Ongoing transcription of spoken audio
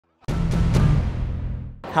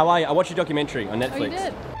How are you? I watched your documentary on Netflix. Oh, you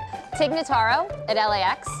did? Tig Notaro at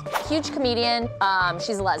LAX, huge comedian.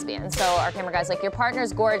 She's a lesbian, so our camera guy's like, your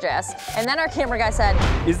partner's gorgeous. And then our camera guy said,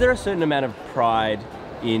 Is there a certain amount of pride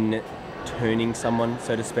in turning someone,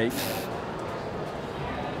 so to speak?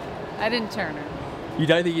 I didn't turn her. You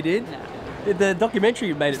don't think you did? No. The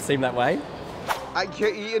documentary made it seem that way.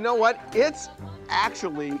 You know what? It's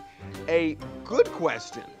actually a good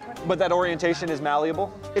question. But that orientation is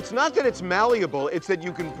malleable? It's not that it's malleable, it's that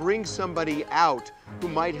you can bring somebody out who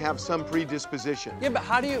might have some predisposition. Yeah, but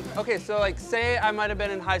how do you, okay, so like say I might have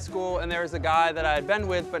been in high school and there was a guy that I had been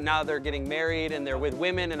with, but now they're getting married and they're with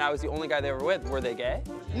women and I was the only guy they were with. Were they gay?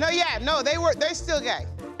 No, they're still gay.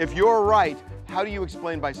 If you're right, how do you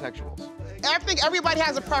explain bisexuals? I think everybody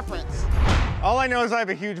has a preference. All I know is I have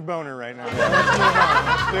a huge boner right now.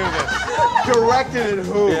 Let's do this. Directed at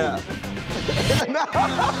who? Yeah.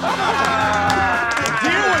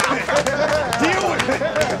 Deal with it! Deal with it!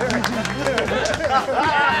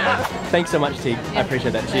 Thanks so much, Tig. I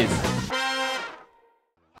appreciate that. Cheers.